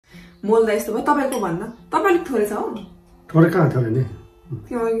मोल्दा यस्तो भयो तपाईको भन्दा तपाईले थोरै छ हो थोरै कहाँ थोरै नि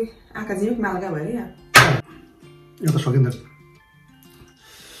त्यो आँखा झिमिक मालगा भयो या यो त सकिँदैन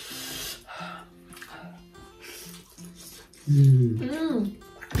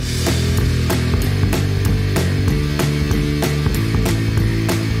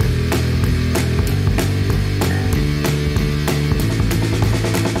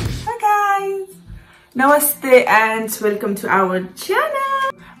नमस्ते and welcome to our channel.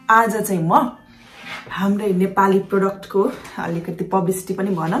 आज चाहिँ म हाम्रै नेपाली प्रोडक्टको अलिकति पब्लिसिटी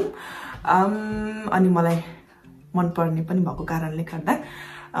पनि भनौं अनि मलाई मन पर्ने पनि भएको कारणले गर्दा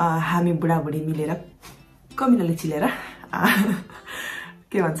हामी बुढाबुढी मिलेर कम्युनिटी चिलेर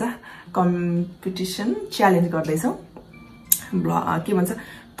के भन्छ कम्पिटिसन च्यालेन्ज गर्दैछौं। के भन्छ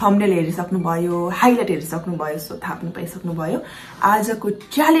थम्बनेल हेरिसक्नु भयो, हाइलाइट हेरिसक्नु भयो, सो थाप्नु पाइसक्नु भयो। आजको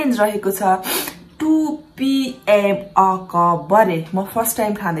च्यालेन्ज रहेको छ 2 PM अकबरे। म फर्स्ट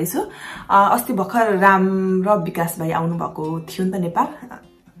टाइम खाँदैछु। अस्ति भर्खर राम र विकास भाइ आउनु भएको थियो नि त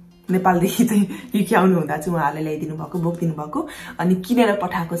नेपालदेखि चाहिँ युके आउनु हुँदा चाहिँ उहाँले ल्याइदिनु भएको, बोकिदिनु भएको अनि किनेर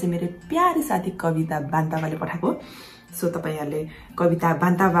पठाएको चाहिँ मेरो प्यारी साथी कविता बान्तावाले पठाएको। सो तपाईहरुले कविता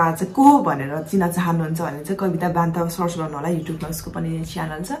बान्तावा चाहिँ को भनेर चिन्न चाहनुहुन्छ भने चाहिँ कविता बान्तावा सर्च गर्नु होला। युट्युबमा उसको पनि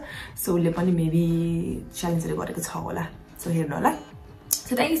च्यानल छ। सो उसले पनि मेबी च्यालेन्जले गरेको छ होला। सो हेर्नु होला।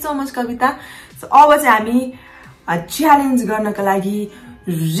 So thank you so much Kavita. So अब चाहिँ हामी च्यालेन्ज गर्नका लागि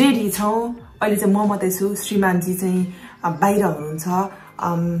रेडी छौं। अहिले चाहिँ म मात्रै छु, श्रीमानजी चाहिँ बाहिर हुनुहुन्छ।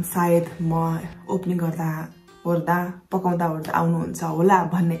 सायद म ओपनिङ गर्दा पकाउँदा आउनुहुन्छ होला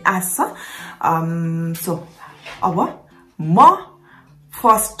भन्ने आश छ। सो अब म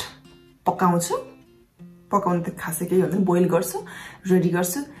फर्स्ट पकाउँछु। पकाउन त खासै केही हुँदैन, बोइल गर्छु, रेडी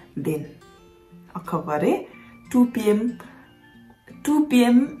गर्छु, देन अकबरे 2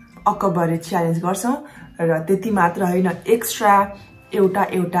 PM अकबरे च्यालेन्ज गर्छौं। र त्यति मात्र होइन, एक्स्ट्रा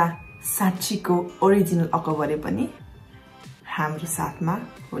एउटा साँच्चीको ओरिजिनल अकबरे पनि हाम्रो साथमा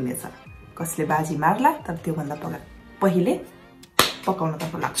हुनेछ। कसले बाजी मार्ला तर त्यो भन्दा पहिले पकाउन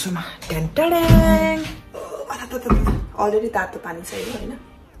तर्फ लाग्छु म। अलरेडी तातो पानी छ हैन।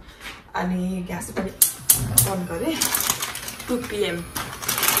 अनि ग्यास पनि अन गरे। 2 PM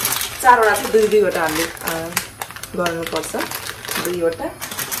 4 वटा चाहिँ 2-2 हामीले गर्नुपर्छ। 2 वटा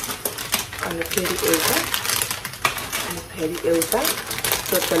अनि फेरि एउटा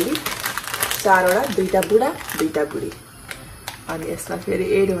टोटली 4 वटा, 2टा बुढा 2टा बुढी। अनि यसमा फेरि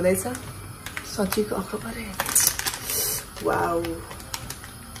एड हुँदैछ सच्चीको अकबरे। वाउ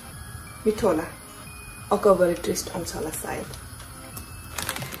मिठो होला, अकबरे टेस्ट आउँछ होला सायद।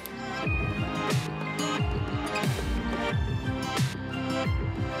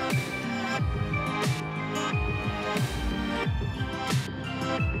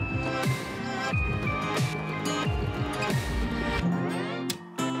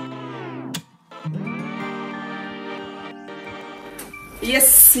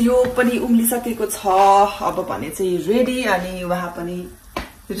 यस यो पनि उम्लिसकेको छ। अब भने चाहिँ रेडी। अनि उहाँ पनि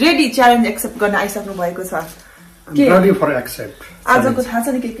रेडी च्यालेन्ज एक्सेप्ट गर्न आइसक्नु भएको छ। Ready for accept. आजको थाहा छ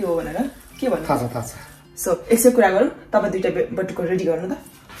नि के हो भनेर? के भन्नु? थाहा छ। सो यसो कुरा गरौँ। तपाई 2टा बटुको रेडी गर्नु त।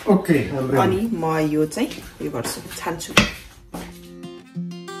 ओके। अनि म यो चाहिँ यो गर्छु, छान्छु।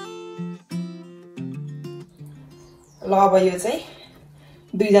 ल अब यो चाहिँ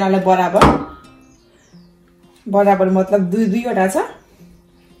 2 जनालाई बराबर मतलब 2 वटा छ।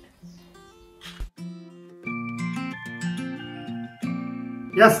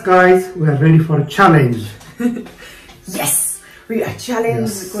 Yes guys, we are ready for a challenge. Yes, we are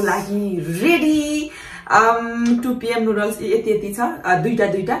challenge को लागि ready. 2 PM noodles यति छ। 2टा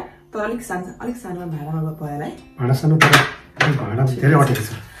तर अलिक सानो भाडामा भयो है। भाडा सानो तर भाडा धेरै अटेको छ।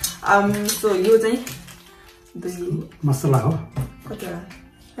 सो यो चाहिँ 2 मसला हो।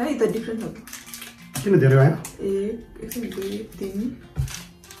 कतिवटा है त डिफरेन्ट हो। किन धेरै आयो? 1 2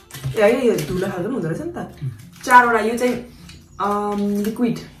 3 यो धुलो खालको हुँदो रहेछ नि त। 4 वटा यो चाहिँ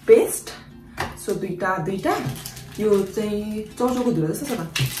लिक्विड पेस्ट। सो 2टा यो चाहिँ चौचौको धुलो जस्तो छ त।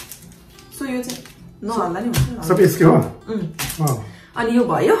 सो यो चाहिँ नहल्ला नि हुन्छ। सबै यसकै हो। अनि यो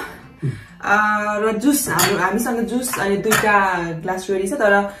भयो। र जुस हामीसँग जुस अनि 2टा ग्लास रेडी छ।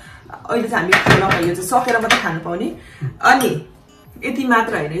 तर अहिले चाहिँ हामी नपाइ, यो चाहिँ सकेर मात्रै खानु पाउने। अनि यति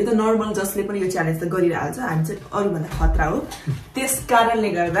मात्र होइन, यो त नर्मल जसले पनि यो च्यालेन्ज त गरिरहेछ। हामी चाहिँ अरूभन्दा खतरा हो। त्यस कारणले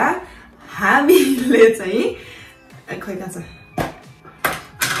गर्दा हामीले चाहिँ खै कहाँ छ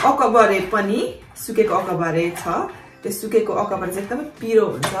अकबरे पनि सुकेको अकबरे छ। त्यो सुकेको अकबरे चाहिँ एकदमै पिरो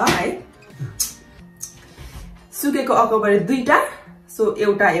हुन्छ है। सुकेको अकबरे 2टा। सो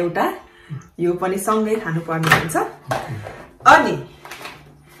एउटा यो पनि सँगै खानुपर्ने हुन्छ। अनि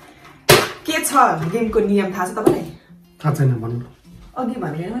के छ गेमको नियम थाहा छ तपाईलाई? थाहा छैन भन्नु। अघि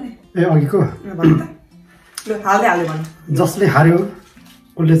भनेको भने ए अघिको भन्नु त ल हाल्दै हाल्दै भन्नु जसले हार्यो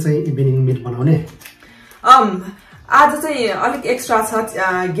उसले चाहिँ इभिनिङ मिट बनाउने आज चाहिँ अलिक एक्स्ट्रा छ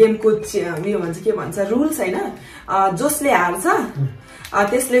गेमको उयो भन्छ के भन्छ रुल्स हैन जसले हार्छ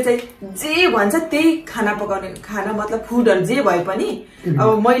त्यसले चाहिँ जे भन्छ त्यही खाना पकाउने खाना मतलब फुडहरु जे भए पनि अब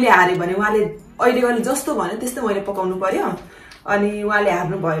मैले हारे भने उहाँले अहिले जस्तो भन्यो त्यस्तै मैले पकाउनु पर्यो अनि उहाँले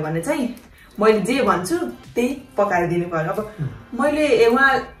हार्नु भयो भने चाहिँ मैले जे भन्छु त्यही पकाएर दिनु पर्यो अब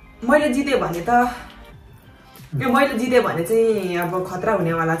मैले जिते भने त मैले जिते भने चाहिँ अब खतरा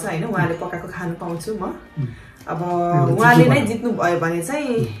हुनेवाला छ हैन उहाँले पकाएको खानु पाउँछु म अब उहाँले नै जित्नु भयो भने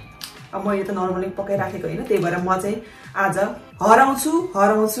चाहिँ अब मैले त नर्मली पकाइराखेको हैन त्यही भएर म चाहिँ आज हराउँछु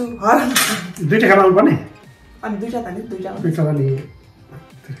दुईटा खाना पर्ने अनि दुईटा त नि दुईटा नि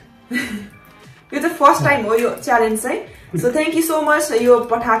यो चाहिँ फर्स्ट टाइम हो यो च्यालेन्ज चाहिँ so thank you so much यो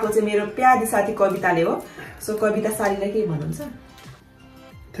पठाएको चाहिँ मेरो प्यारी साथी कविताले हो सो कविता साथीलाई के भन्नुहुन्छ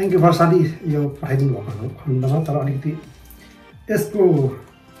थ्यांक यू फर साथी यो पठाइदिनु भएको खण्डमा तर अलिकति यसको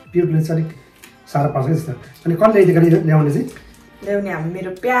प्युरले चाहिँ अलिक साह्रो पर्छ जस्तो अनि कसले ल्याउने चाहिँ ल्याउने हामी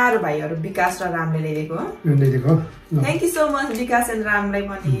मेरो प्यारो भाइहरू विकास र रामले ल्याइदिएको हो ल्याइदिएको थ्यांक यू सो मच विकास एन्ड रामलाई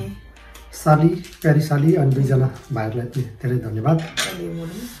पनि साली प्यारी साली अनि दुईजना भाइहरूलाई धेरै धन्यवाद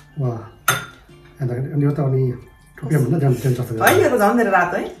वाह अनि यो त अनि टुपिया भन्दा जान्छ है यो त झन् धेरै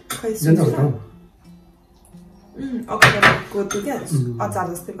रात है अकबरको त्यो क्या अचार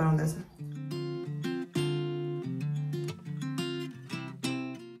जस्तै बनाउँदैछ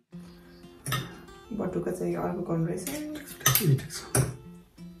बटुका चाहिँ अर्को गर्नु रहेछ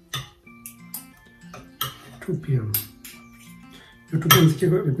टुपिया यो टुपिया के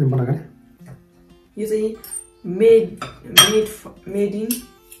बनाएको यो चाहिँ मेड इन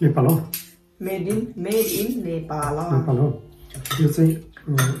नेपाल हो मेड इन नेपाल हो यो चाहिँ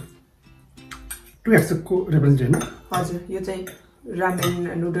 2x को रिप्रेजेन्ट हैन हजुर यो चाहिँ रामेन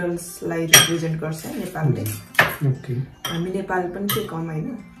नुडल्सलाई रिप्रेजेन्ट गर्छ नेपालले ओके हामी नेपाल पनि के कम हैन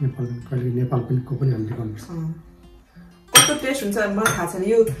नेपाल पनि को पनि हामीले गर्नुपर्छ कस्तो टेस्ट हुन्छ मलाई थाहा छैन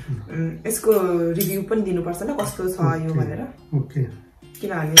यो यसको रिभ्यू पनि दिनुपर्छ ल कस्तो छ यो भनेर ओके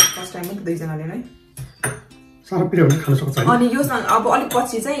किनभने फर्स्ट टाइम पनि दुईजनाले नै सारा पिरो पनि खान सक्छ अनि यो अब अलिक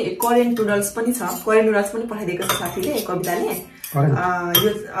पछि चाहिँ कोरियन नुडल्स पनि छ कोरियन नुडल्स पनि पठाइदिएको छ साथीले कविताले यो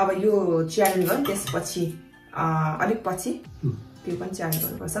अब यो च्यालेन्ज गर्नु त्यसपछि अलिक पछि त्यो पनि च्यालेन्ज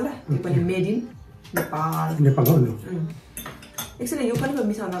गर्नुपर्छ ल त्यो पनि मेड इन नेपाल हो एकछिन यो पनि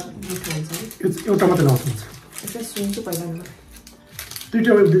मिसाउँदा मिठो हुन्छ एउटा मात्रै लाउँछ यसलाई सुन्छु पहिला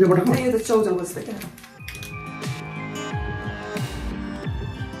दुईटा पठाउनु यो त चौचौ जस्तो क्या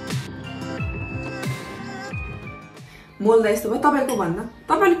मोल्दा यस्तो भयो तपाईको भन्न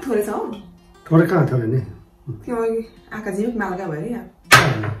तपाईले थोरै छ हो थोरै कहाँ थोरै नि त्यो अघि आँखा जिमिक मालका भयो या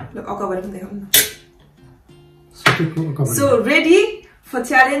ल अकबर पनि देखाउँ न सो रेडी फर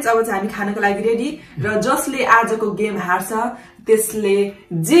च्यालेन्ज अब चाहिँ हामी खानको लागि रेडी र जसले आजको गेम हार्छ त्यसले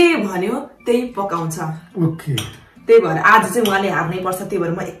जे भन्यो त्यही पकाउँछ ओके त्यही भएर आज चाहिँ उहाँले हार्नै पर्छ त्यही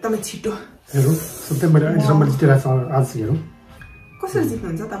भएर म एकदमै छिटो हेरौँ सबै मैले अहिलेसम्म जितिरहेको छु आज हेरौँ कसरी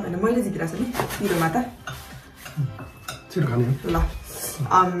जित्नुहुन्छ तपाईले मैले जितिरहेको छु नि पिरोमा त छिटो खाने ल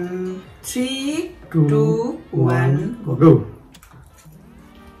 3 2 1 गो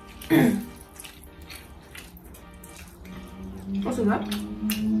कस्तो छ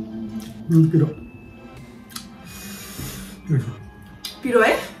पिरो पिरो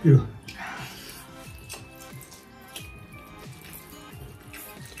है पिरो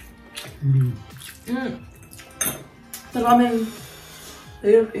तर रामेन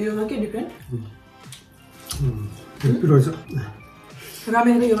योमा के डिफ्रेन्ट पिरो छ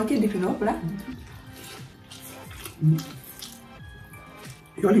रामेन र योमा के डिफ्रेन्ट हो पुरा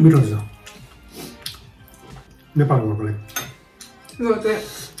यो अलिक मिठो छ नेपालको मलाई यो चाहिँ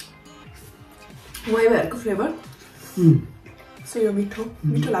वाइवाहरूको फ्लेभर सो यो मिठो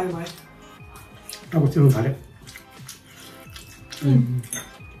लाग्यो मलाई अब चिल्नु थाल्यो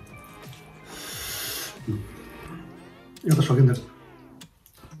यो त सकिँदैन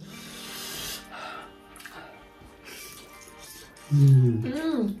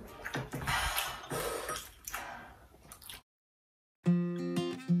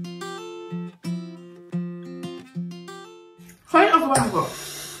खै अकबरको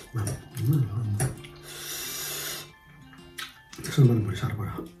त्यसो मन बढी साह्रो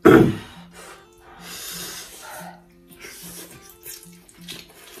पर्यो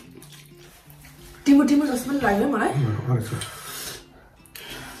टिमो जस्तो पनि लाग्यो मलाई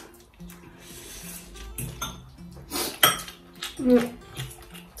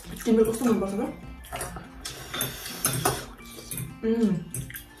टिमो कस्तो मनपर्छ र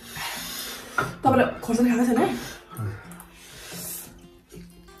तपाईँलाई खोर्सानी खाएको छैन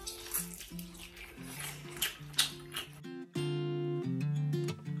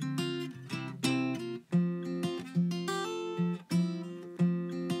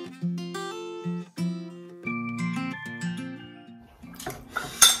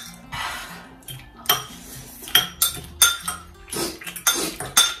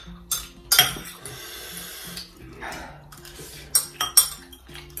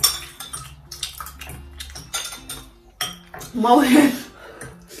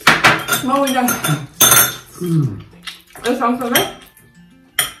सँगसँगै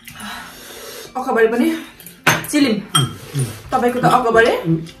अकबर पनि चिलिम तपाईँको त अकबरै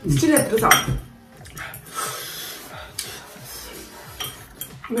चिलेको छ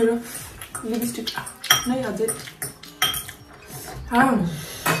मेरो लिपस्टिक नै अझै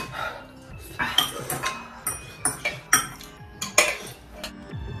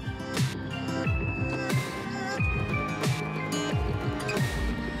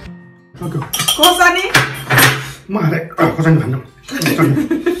खोर्सानी मलाई खोर्सानी भन्नु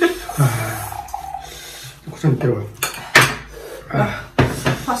खोर्सानी त्यो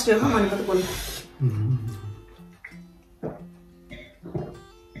फर्स्ट इयरमा मैले त बोल्नु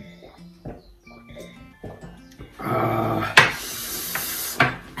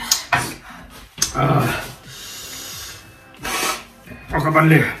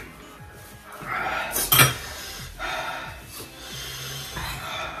अकबरले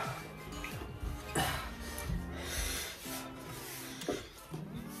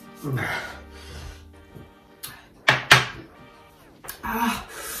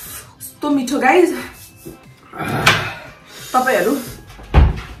कस्तो मिठो गाइज तपाईहरु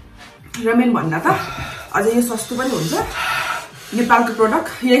रमेन भन्दा त अझै यो सस्तो पनि हुन्छ नेपालको प्रोडक्ट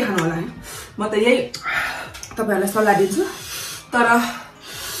यही खानु होला म त यही तपाईहरुलाई सल्लाह दिन्छु तर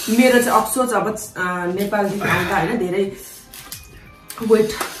मेरो चाहिँ अफसोस अब नेपालदेखि आउँदा हैन धेरै वेट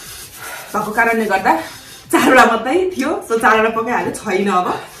भएको कारणले गर्दा चारवटा मात्रै थियो सो चारवटा पकाइहाल्यो छैन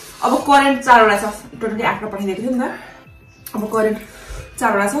अब करेन्ट चारवटा छ टोटली 8 पठाइदिएको थियो नि त अब करेन्ट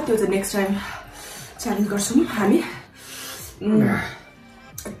चारवटा छ त्यो चाहिँ नेक्स्ट टाइम च्यालेन्ज गर्छौं हामी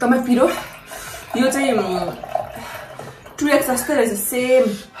एकदमै पिरो यो चाहिँ 2x जस्तै रहेछ सेम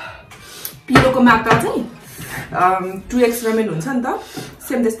पिरोको मात्रा चाहिँ 2x रमेन हुन्छ नि त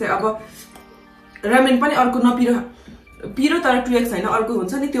सेम त्यस्तै अब रमेन पनि अर्को नपिरो पिरो तर 2x हैन अर्को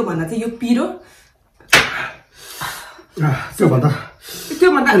हुन्छ नि त्यो भन्दा चाहिँ यो पिरो त्यो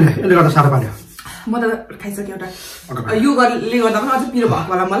भन्दा यसले गर्दा साह्रो पार्यो म त खाइसके एउटा यो ले गर्दा पनि अझै पिरो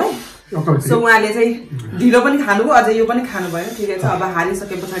भएको होला मलाई सो उहाँले चाहिँ ढिलो पनि खानुभयो अझै यो पनि खानु भएन ठिकै छ अब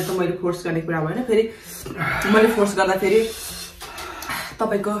हालिसकेपछि त मैले फोर्स गर्ने कुरा भएन फेरि मैले फोर्स गर्दा फेरि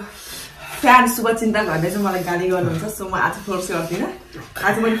तपाईको फ्यान शुभचिन्ता गर्ने चाहिँ मलाई गाली गर्नुहुन्छ सो म आज फोर्स गर्दिन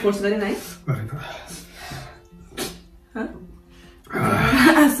आज मैले फोर्स गरिन है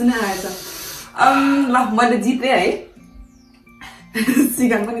सुना आएछ ल मैले जिते है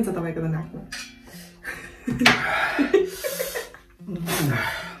सिगान पनि छ तपाईको त नाकमा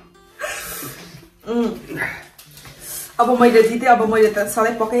अब मैले जिते अब मैले त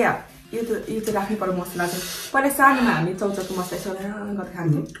सधैँ पकाइ यो त राख्नु पर्यो मसला चाहिँ पहिला सानोमा हामी चौचको मसला सधैँ गर्दै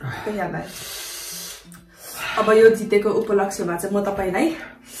खान्थ्यौँ त्यही याद आयो अब यो जितेको उपलक्ष्यमा चाहिँ म तपाईलाई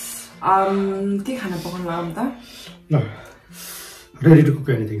के खाना पकाउनु आउँ त रेडी टु कुक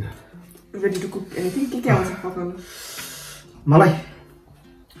एनिथिङ के आउँछ पकाउनु मलाई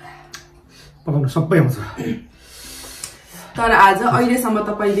पकाउन सबै आउँछ तर आज अहिलेसम्म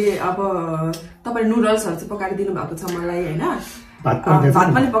तपाईले अब तपाईले नुडल्सहरु चाहिँ पकाएर दिनु भएको छ मलाई हैन भात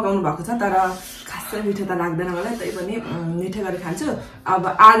पनि पकाउनु भएको छ तर खासै मिठो त लाग्दैन मलाई तै पनि मिठो गरी खान्छु अब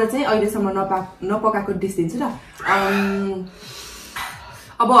आज चाहिँ अहिलेसम्म नपकाएको डिस दिन्छु र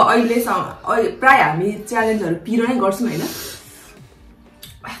अब अहिले प्राय हामी च्यालेन्जहरु पिरो नै गर्छौं हैन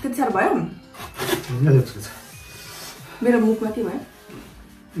त्यति साह्रो भयो मेरो मुखमा के भयो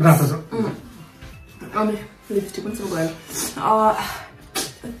रातो छ अनि लिपस्टिक पनि भयो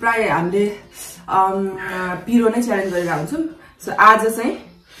प्राय हामीले पिरो नै च्यालेन्ज गरेर हुन्छौं सो आज चाहिँ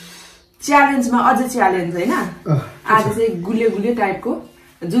च्यालेन्जमा अझ च्यालेन्ज हैन आज चाहिँ गुलियो टाइपको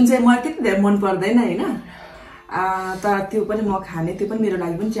जुन चाहिँ मलाई त्यति धेरै मन पर्दैन हैन तर त्यो पनि म खाने त्यो पनि मेरो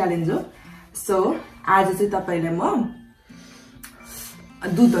लागि पनि च्यालेन्ज हो सो आज चाहिँ तपाईलाई म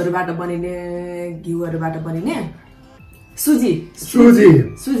दूधहरुबाट बनिने घिउहरुबाट बनिने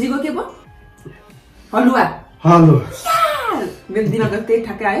सुजीको के भयो हलुवा मेरो दिनको त्यही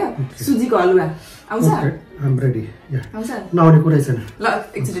ठ्याक्कै आयो सुजीको हलुवा आउँछ आम रेडी आउँछ नआउने कुरै छैन ल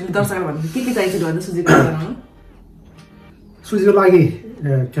एकचोटि दर्शकहरु भन्नु के चाहिन्छ भन्दा सुजीको बनाउनु सुजीको लागि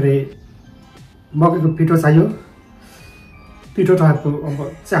के रे मकैको पिठो चाहियो पिठो टाइपको अब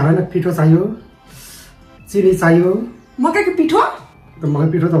चाहेन पिठो चाहियो चिनी चाहियो मकैको पिठो मकै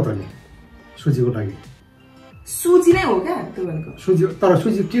पिठो त हो त नि सुजीको लागि सुजी नै हो क्या त्यो भनेको सुजी तर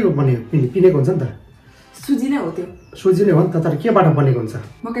सुजी के हो भने पिनेको हुन्छ नि त सुजी नै हो त्यो सुजी नै हो नि त तर केबाट बनेको हुन्छ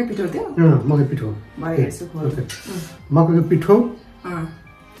मकै पिठो त्यो मकै पिठो मकैको पिठो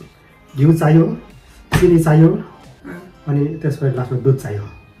घिउ चाहियो चिनी चाहियो अनि त्यसपछि लास्टमा दुध चाहियो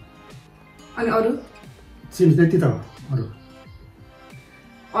अनि अरु चिनी त्यति त हो अरु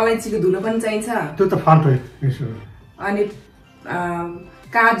अलैँचीको धुलो पनि चाहिन्छ त्यो त फाल्टो अनि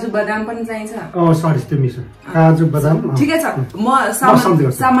काजु बदाम पनि चाहिन्छ सरी त्यो मिस काजु बदाम ठिकै छ म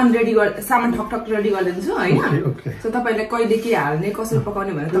सामान ठकठक रेडी गरिदिन्छु हैन सो तपाईले कहिले के हाल्ने कसरी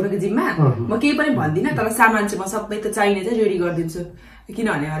पकाउने भनेर तपाईको जिम्मा म केही पनि भन्दिन तर सामान चाहिँ म सबै त चाहिने चाहिँ रेडी गरिदिन्छु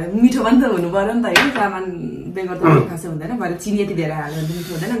किनभने अरे मिठो पनि त हुनु पर्यो नि त हैन सामान बेगर त खासै हुँदैन भरे चिनी यति धेरै हाल्यो भने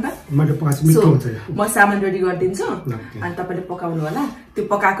मिठो हुँदैन नि त मैले पकाएको मिठो हुन्छ म सामान रेडी गरिदिन्छु अनि तपाईले पकाउनु होला त्यो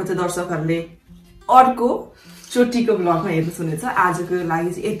पकाएको चाहिँ दर्शकहरुले अर्को चोटीको ब्लगमा हेर्नु सुनेछ आजको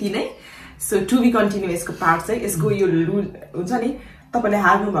लागि चाहिँ यति नै सो टु बी कन्टिन्यू यसको पार्ट चाहिँ यसको यो हुन्छ नि तपाईले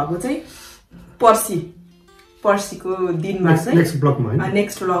हाल्नु भएको चाहिँ पर्सीको दिनमा चाहिँ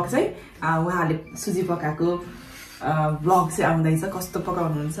नेक्स्ट ब्लग चाहिँ उहाँले सुजी पकाएको ब्लग चाहिँ आउँदैछ कस्तो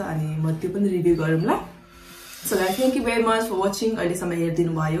पकाउनुहुन्छ अनि म त्यो पनि रिभ्यू गरौँला so thank you very much for watching अहिलेसम्म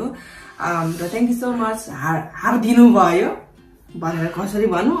हेरिदिनु भयो र थ्याङ्क यू सो मच हारिदिनु भयो भनेर कसरी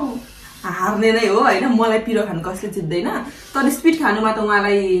भन्नु हार्ने नै हो हैन मलाई पिरो खानु कसले जित्दैन तर स्पिड खानुमा त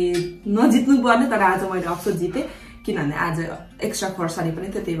उहाँलाई नजित्नु पर्ने तर आज मैले अफसोस जिते किनभने आज एक्स्ट्रा खर्सानी पनि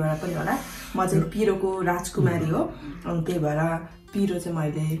थियो त्यही भएर पनि होला म चाहिँ पिरोको राजकुमारी हो अनि त्यही भएर पिरो चाहिँ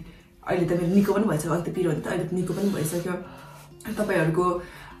मैले अहिले त मेरो निको पनि भइसक्यो अहिले त पिरो हुन्छ अहिले त निको पनि भइसक्यो तपाईहरुको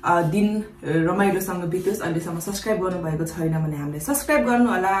दिन रमाइलोसँग बित्योस् अहिलेसम्म सब्स्क्राइब गर्नुभएको छैन भने हामीले सब्स्क्राइब गर्नु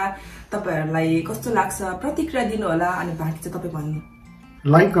होला तपाईहरुलाई कस्तो लाग्छ प्रतिक्रिया दिनु होला अनि बाँकी चाहिँ तपाई भन्नु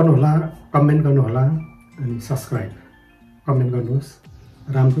लाइक गर्नु होला कमेन्ट गर्नु होला अनि सब्स्क्राइब कमेन्ट गर्नुहोस्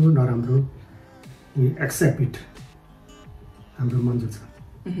राम्रो नराम्रो वी एक्सेप्ट इट हाम्रो मन्जु छ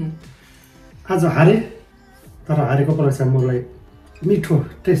आज हारे तर हारेको परीक्षामा मलाई मिठो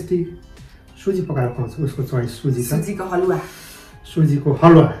टेस्टी सुजी पकाएर खुवाउँछु उसको चोइस सुजीको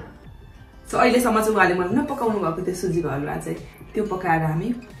हलुवा सो अहिलेसम्म चाहिँ उहाँले मलाई नपकाउनु भएको त्यो सुजीको हलुवा चाहिँ त्यो पकाएर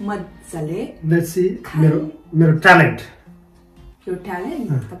हामी मजाले लेट्स सी मेरो ट्यालेन्ट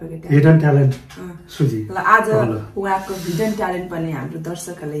हिडन ट्यालेन्ट सुजी ल आज उहाँको हिडन ट्यालेन्ट पनि हाम्रो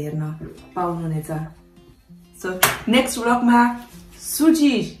दर्शकहरूले हेर्न पाउनुहुनेछ सो नेक्स्ट ब्लगमा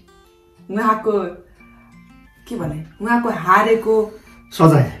सुजी उहाँको के भने उहाँको हारेको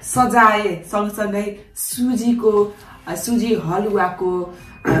सजाय सँगसँगै सुजी हलुवाको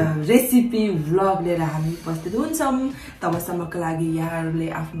रेसिपी भ्लग लिएर हामी उपस्थित हुन्छौँ तबसम्मको लागि यहाँहरूले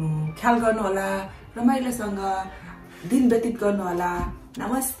आफ्नो ख्याल गर्नु होला रमाइलोसँग दिन व्यतीत गर्नु होला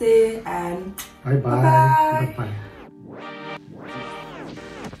नमस्ते एन्ड बाइ बाइ